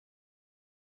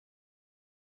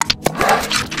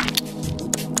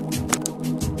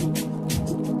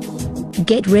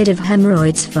Get rid of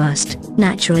hemorrhoids fast,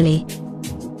 naturally.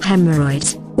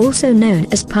 Hemorrhoids, also known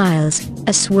as piles,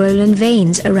 are swollen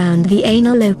veins around the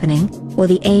anal opening, or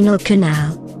the anal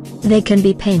canal. They can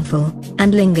be painful,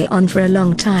 and linger on for a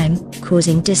long time,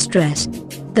 causing distress.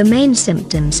 The main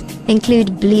symptoms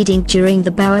include bleeding during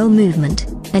the bowel movement,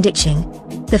 and itching.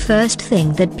 The first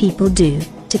thing that people do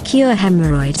to cure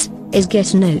hemorrhoids is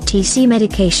get an OTC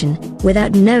medication,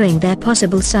 without knowing their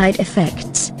possible side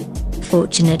effects.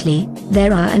 Fortunately,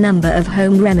 there are a number of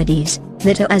home remedies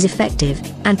that are as effective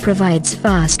and provides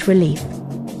fast relief.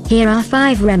 Here are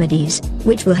 5 remedies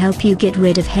which will help you get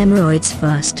rid of hemorrhoids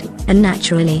fast and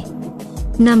naturally.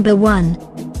 Number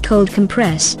 1. Cold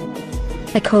compress.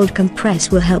 A cold compress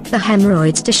will help the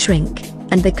hemorrhoids to shrink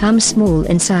and become small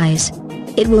in size.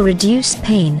 It will reduce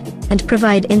pain and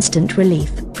provide instant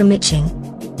relief from itching.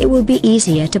 It will be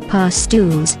easier to pass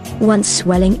stools once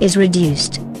swelling is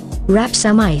reduced. Wrap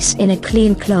some ice in a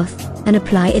clean cloth and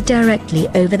apply it directly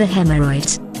over the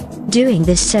hemorrhoids. Doing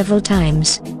this several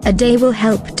times a day will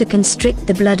help to constrict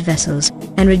the blood vessels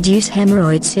and reduce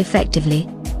hemorrhoids effectively.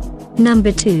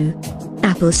 Number 2.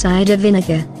 Apple cider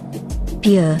vinegar.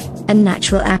 Pure and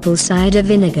natural apple cider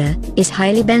vinegar is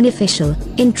highly beneficial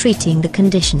in treating the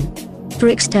condition. For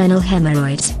external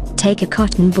hemorrhoids, take a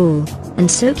cotton ball and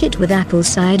soak it with apple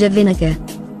cider vinegar.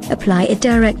 Apply it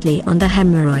directly on the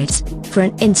hemorrhoids for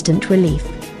an instant relief.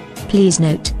 Please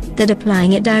note that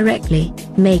applying it directly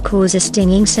may cause a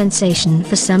stinging sensation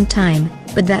for some time,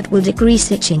 but that will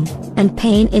decrease itching and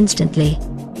pain instantly.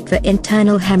 For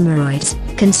internal hemorrhoids,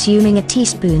 consuming a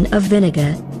teaspoon of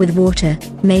vinegar with water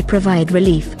may provide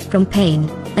relief from pain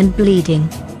and bleeding.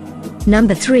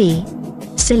 Number 3.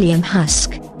 Psyllium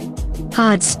husk.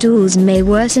 Hard stools may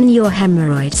worsen your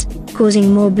hemorrhoids,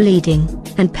 causing more bleeding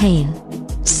and pain.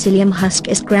 Psyllium husk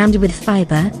is ground with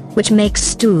fiber, which makes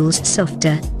stools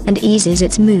softer and eases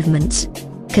its movements.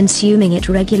 Consuming it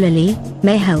regularly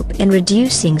may help in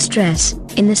reducing stress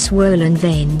in the swollen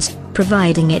veins,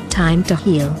 providing it time to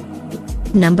heal.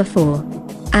 Number 4.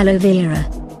 Aloe vera.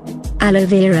 Aloe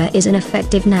vera is an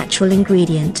effective natural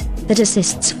ingredient that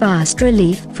assists fast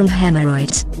relief from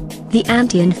hemorrhoids. The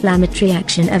anti-inflammatory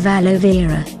action of aloe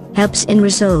vera helps in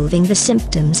resolving the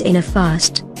symptoms in a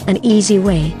fast and easy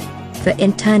way. For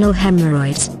internal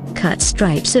hemorrhoids, cut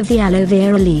strips of the aloe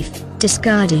vera leaf,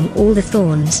 discarding all the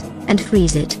thorns, and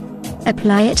freeze it.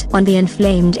 Apply it on the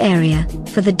inflamed area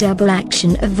for the double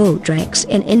action of Voltrex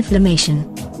in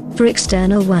inflammation. For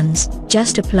external ones,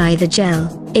 just apply the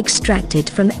gel extracted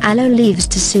from aloe leaves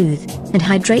to soothe and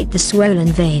hydrate the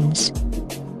swollen veins.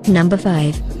 Number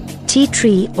 5. Tea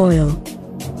tree oil.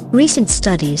 Recent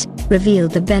studies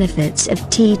revealed the benefits of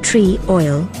tea tree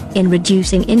oil in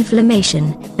reducing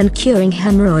inflammation and curing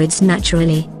hemorrhoids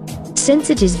naturally. Since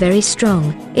it is very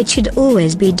strong, it should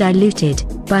always be diluted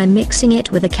by mixing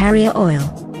it with a carrier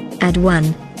oil. Add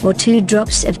 1 or 2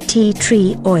 drops of tea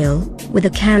tree oil with a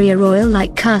carrier oil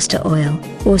like castor oil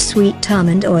or sweet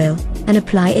almond oil, and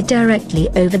apply it directly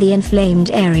over the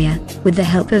inflamed area with the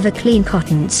help of a clean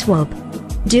cotton swab.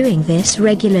 Doing this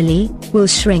regularly will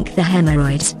shrink the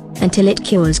hemorrhoids until it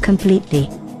cures completely.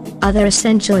 Other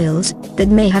essential oils that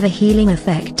may have a healing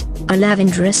effect are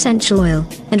lavender essential oil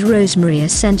and rosemary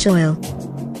essential oil.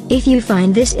 If you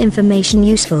find this information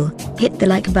useful, hit the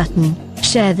like button,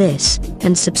 share this,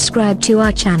 and subscribe to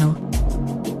our channel.